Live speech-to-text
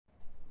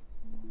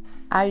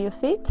Are you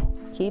fit?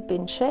 Keep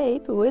in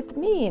shape with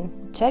me.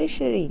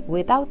 Chérie,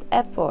 without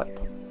effort.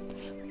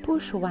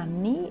 Push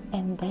one knee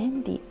and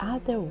then the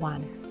other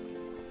one.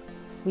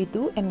 We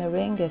do a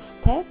merengue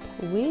step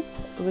with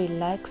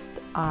relaxed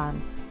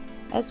arms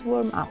as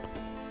warm up.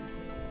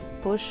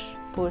 Push,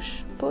 push,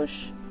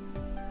 push.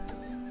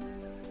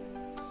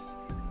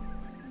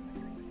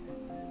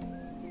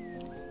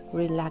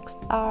 Relaxed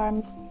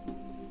arms.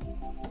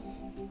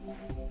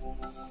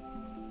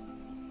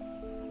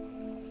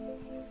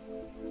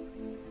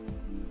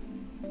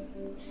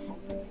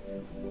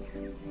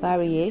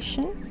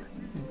 Variation,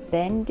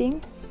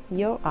 bending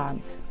your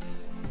arms.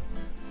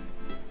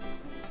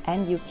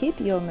 And you keep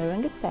your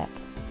merengue step.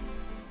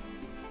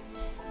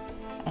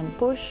 And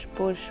push,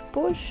 push,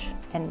 push,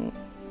 and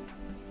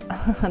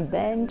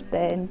bend,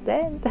 bend,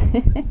 bend.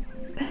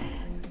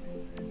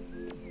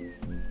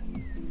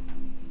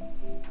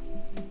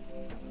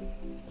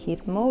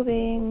 Keep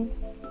moving.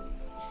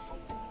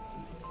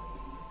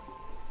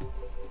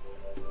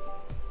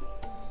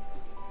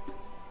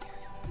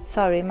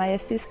 Sorry, my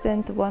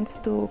assistant wants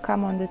to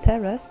come on the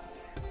terrace.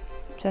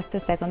 Just a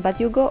second, but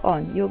you go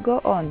on, you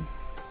go on.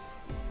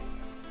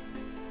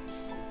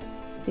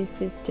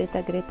 This is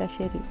Greta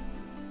Chérie.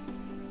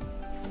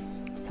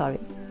 Sorry.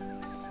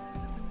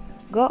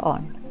 Go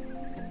on.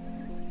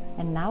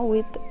 And now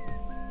with,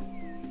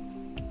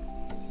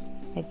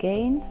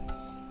 again,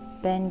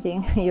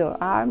 bending your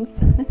arms.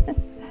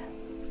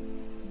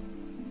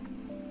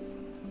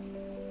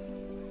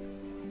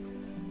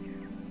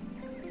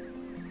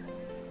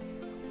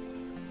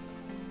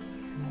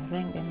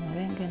 Merengue,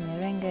 merengue,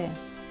 merengue.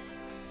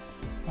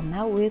 And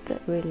now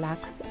with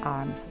relaxed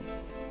arms.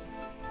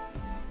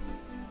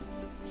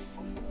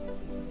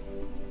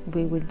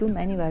 We will do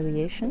many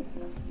variations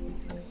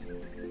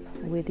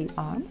with the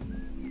arms,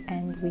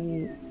 and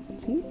we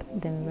keep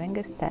the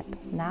merengue step.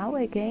 Now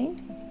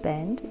again,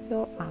 bend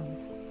your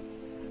arms.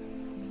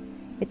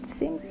 It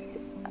seems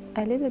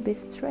a little bit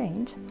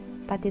strange,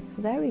 but it's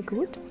very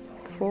good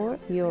for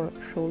your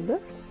shoulder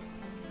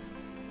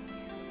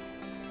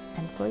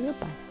and for your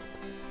bicep.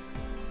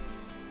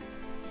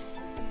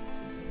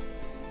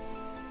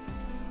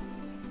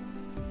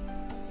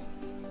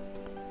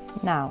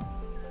 Now,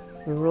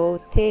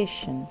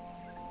 rotation.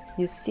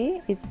 You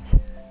see, it's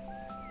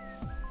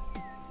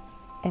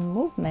a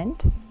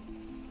movement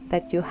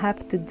that you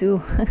have to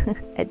do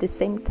at the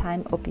same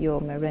time of your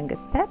merengue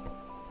step.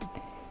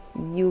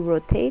 You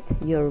rotate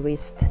your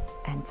wrist,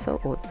 and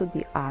so also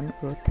the arm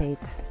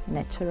rotates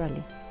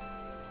naturally.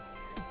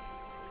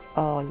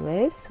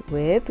 Always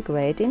with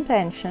great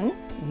intention.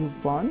 You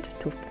want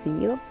to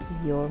feel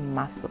your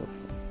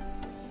muscles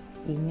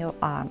in your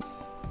arms.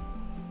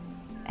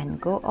 And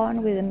go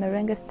on with the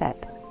merengue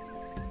step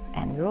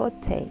and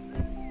rotate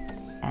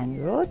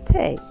and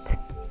rotate.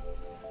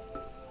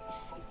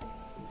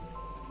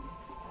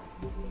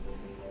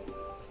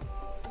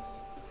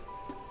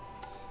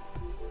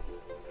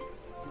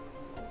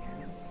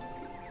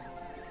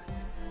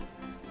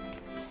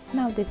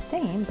 Now the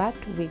same, but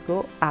we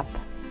go up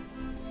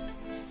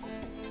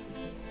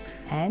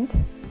and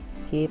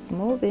keep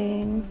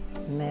moving.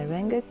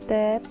 Merengue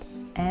step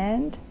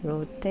and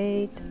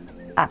rotate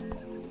up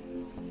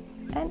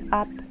and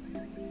up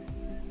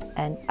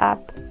and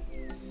up.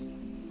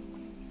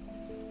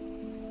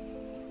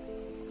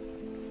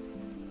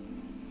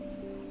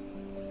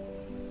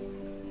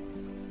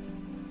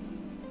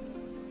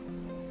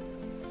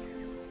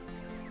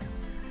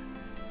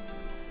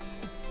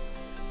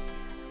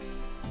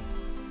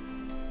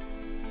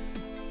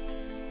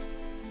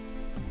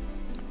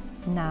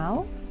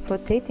 Now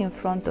rotate in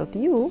front of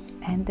you,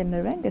 and the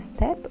merengue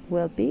step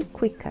will be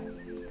quicker.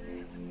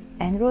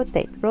 And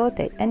rotate,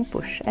 rotate, and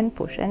push, and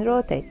push, and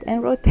rotate,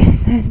 and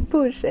rotate, and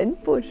push,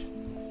 and push.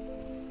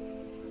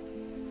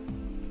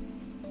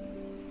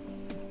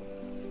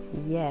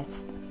 Yes.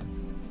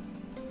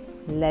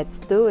 Let's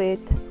do it.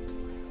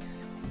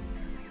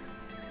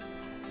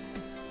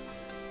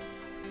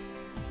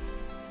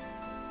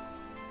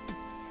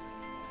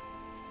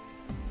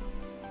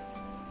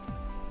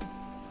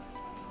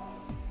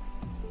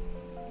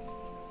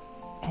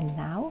 And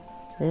now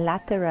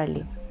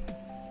laterally,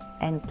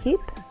 and keep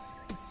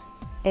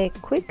a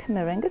quick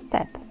merengue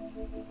step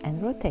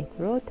and rotate,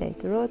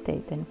 rotate,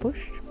 rotate, and push,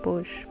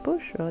 push,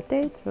 push,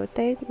 rotate,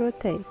 rotate,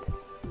 rotate.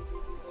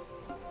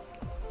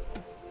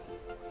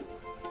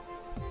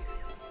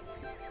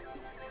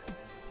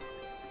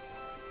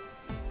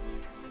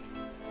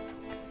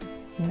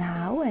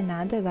 Now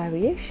another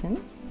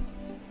variation.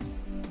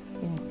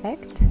 In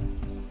fact,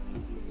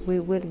 we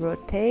will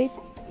rotate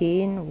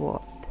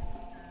inward.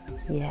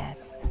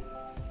 Yes,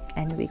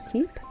 and we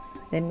keep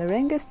the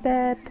merengue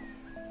step.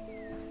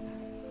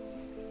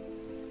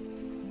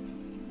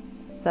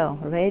 So,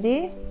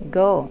 ready?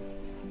 Go.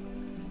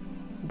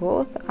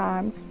 Both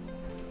arms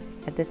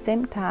at the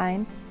same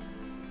time.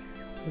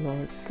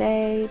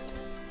 Rotate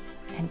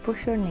and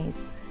push your knees.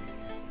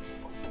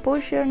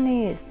 Push your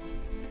knees.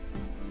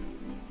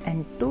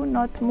 And do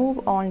not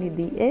move only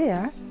the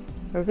air.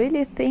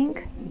 Really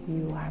think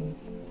you are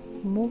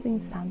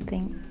moving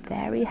something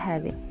very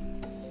heavy.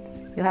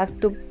 You have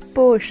to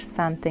push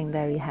something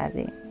very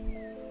heavy.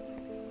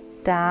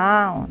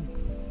 Down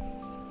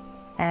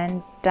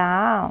and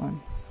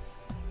down.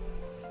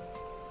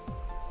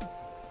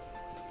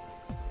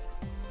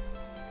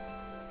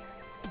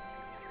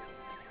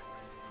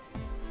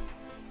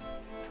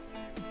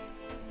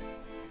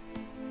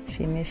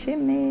 Shimmy,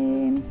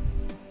 shimmy.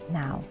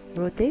 Now,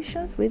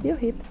 rotations with your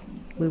hips.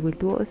 We will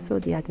do also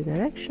the other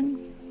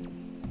direction.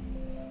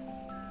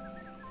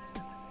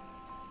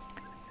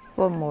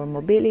 For more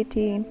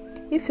mobility,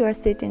 if you are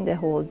sitting the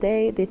whole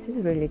day, this is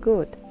really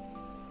good.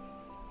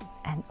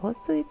 And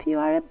also if you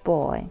are a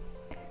boy,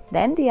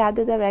 then the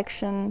other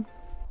direction.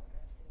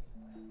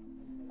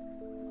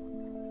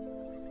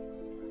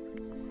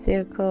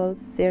 Circles,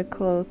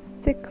 circles,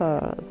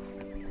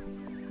 circles.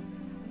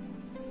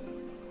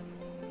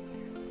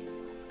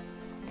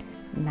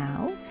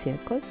 Now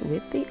circles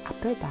with the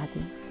upper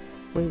body.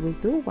 We will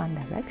do one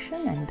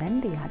direction and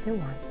then the other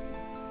one.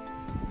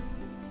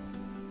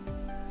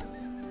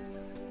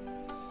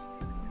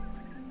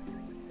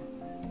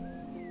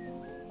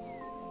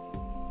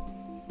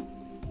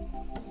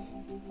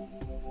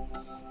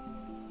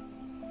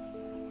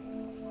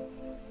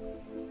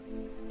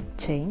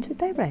 Change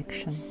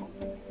direction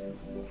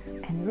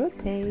and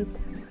rotate.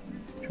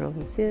 Draw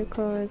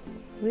circles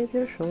with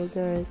your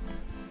shoulders.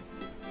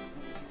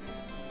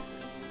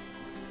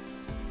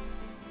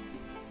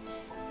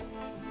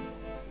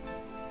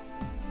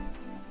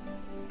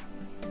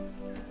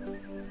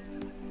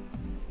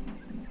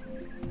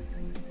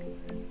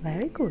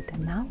 Very good.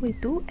 And now we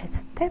do a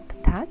step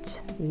touch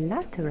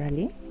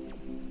laterally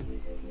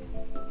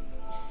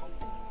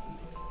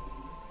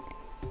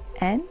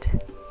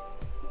and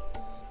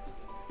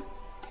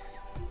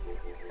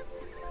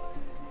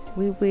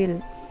we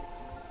will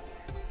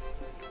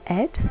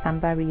add some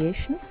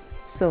variations.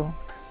 So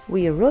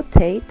we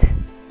rotate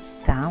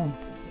down,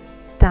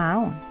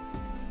 down,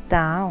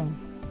 down,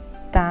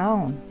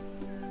 down.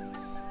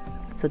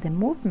 So the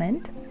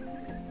movement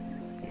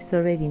is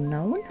already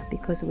known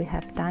because we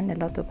have done a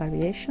lot of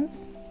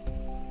variations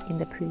in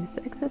the previous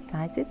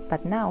exercises,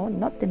 but now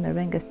not the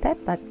merengue step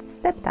but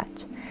step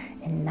touch.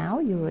 And now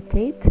you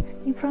rotate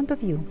in front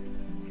of you.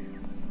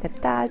 Step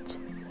touch,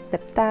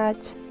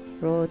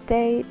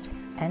 rotate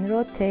and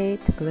rotate.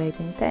 Great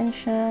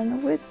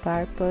intention, with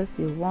purpose.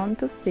 You want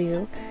to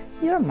feel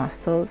your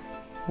muscles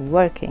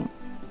working.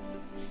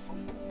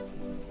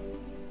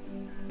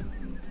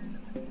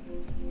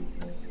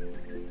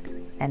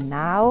 And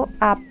now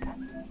up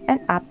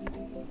and up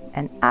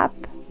and up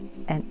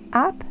and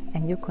up,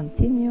 and you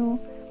continue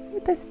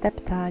with a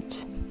step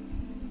touch.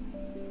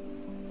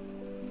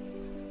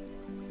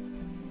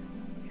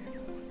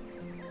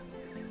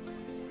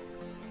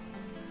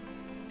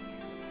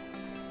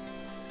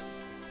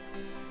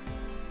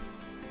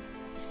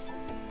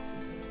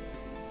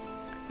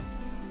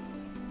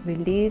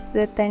 Release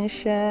the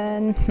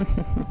tension.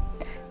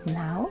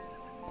 Now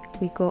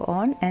we go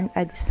on, and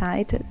I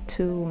decide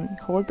to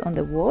hold on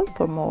the wall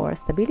for more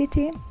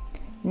stability.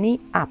 Knee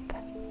up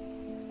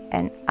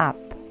and up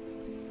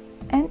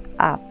and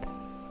up.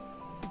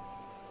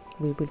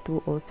 We will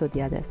do also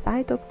the other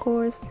side, of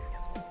course.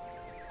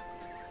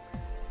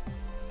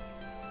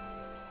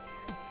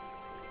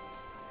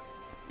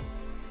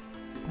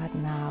 But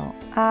now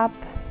up,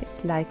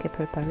 it's like a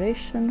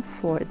preparation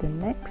for the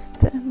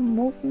next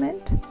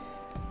movement.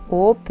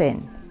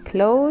 Open,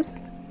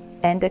 close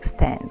and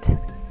extend.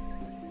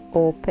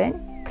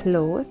 Open,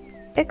 close,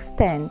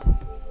 extend.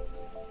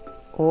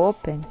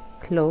 Open,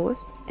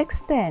 close,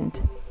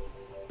 extend.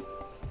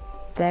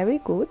 Very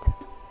good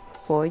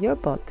for your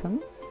bottom,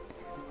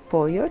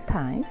 for your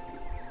thighs,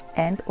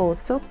 and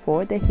also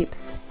for the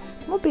hips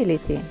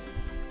mobility.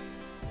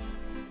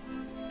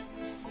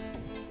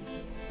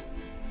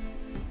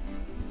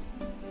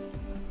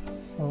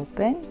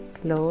 Open,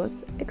 close,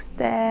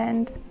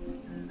 extend.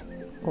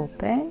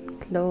 Open,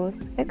 close,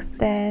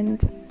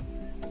 extend.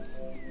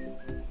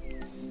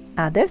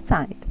 Other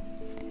side.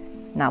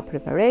 Now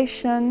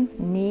preparation,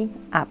 knee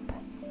up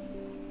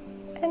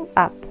and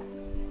up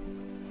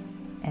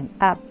and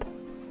up.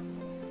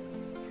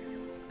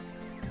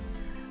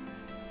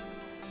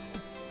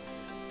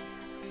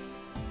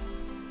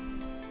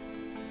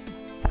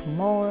 Some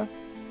more.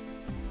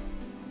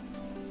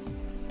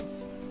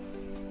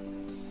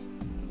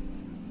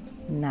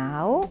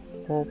 Now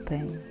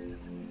open,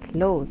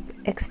 close,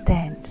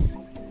 extend.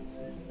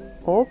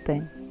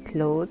 Open,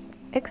 close,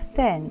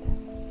 extend.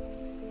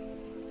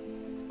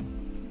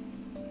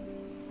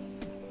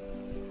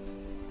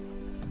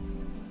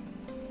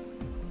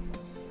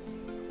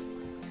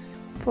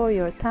 For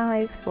your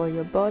thighs, for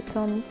your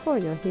bottom, for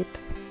your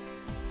hips.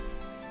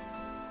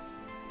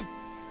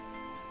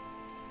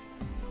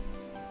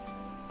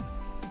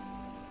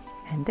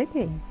 And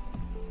again.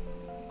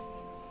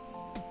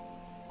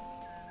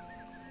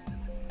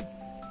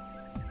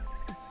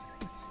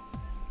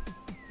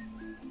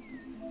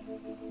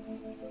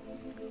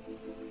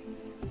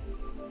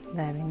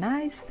 Very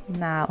nice.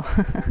 Now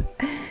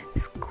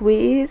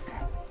squeeze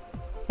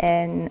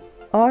an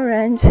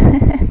orange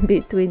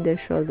between the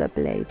shoulder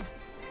blades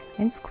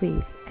and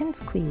squeeze and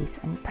squeeze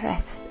and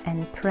press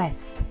and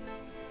press.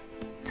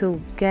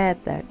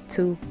 Together,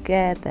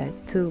 together,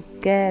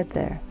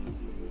 together.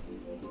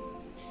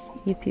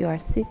 If you are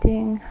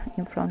sitting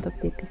in front of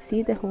the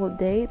PC the whole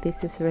day,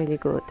 this is really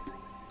good.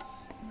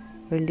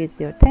 Release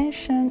your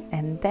tension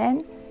and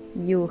then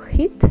you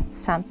hit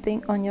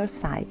something on your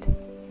side.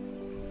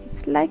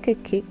 It's like a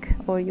kick,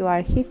 or you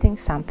are hitting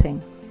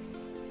something.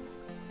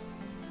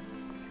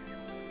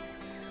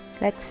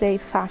 Let's say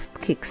fast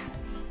kicks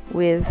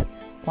with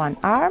one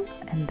arm,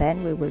 and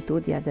then we will do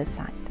the other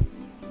side.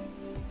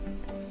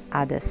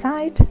 Other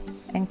side,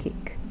 and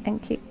kick,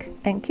 and kick,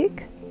 and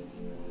kick.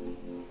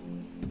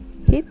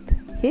 Hit,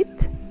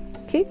 hit,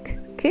 kick,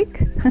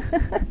 kick.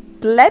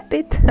 Slap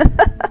it.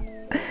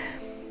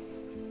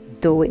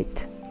 Do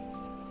it.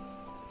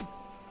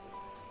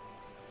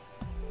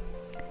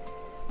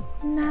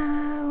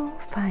 Now,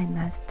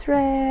 final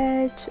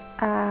stretch,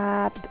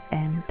 up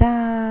and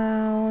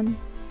down.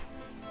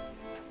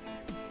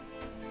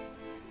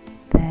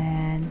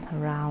 Then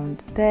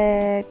round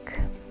back.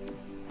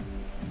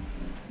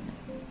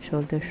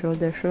 Shoulder,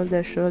 shoulder,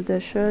 shoulder, shoulder,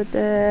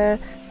 shoulder.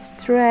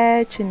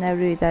 Stretch in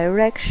every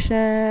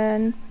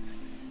direction.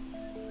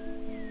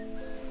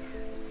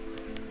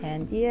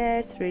 And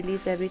yes,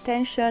 release every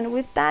tension.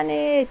 We've done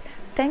it.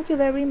 Thank you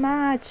very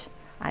much.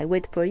 I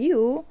wait for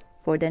you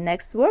for the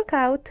next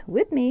workout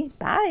with me.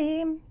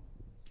 Bye.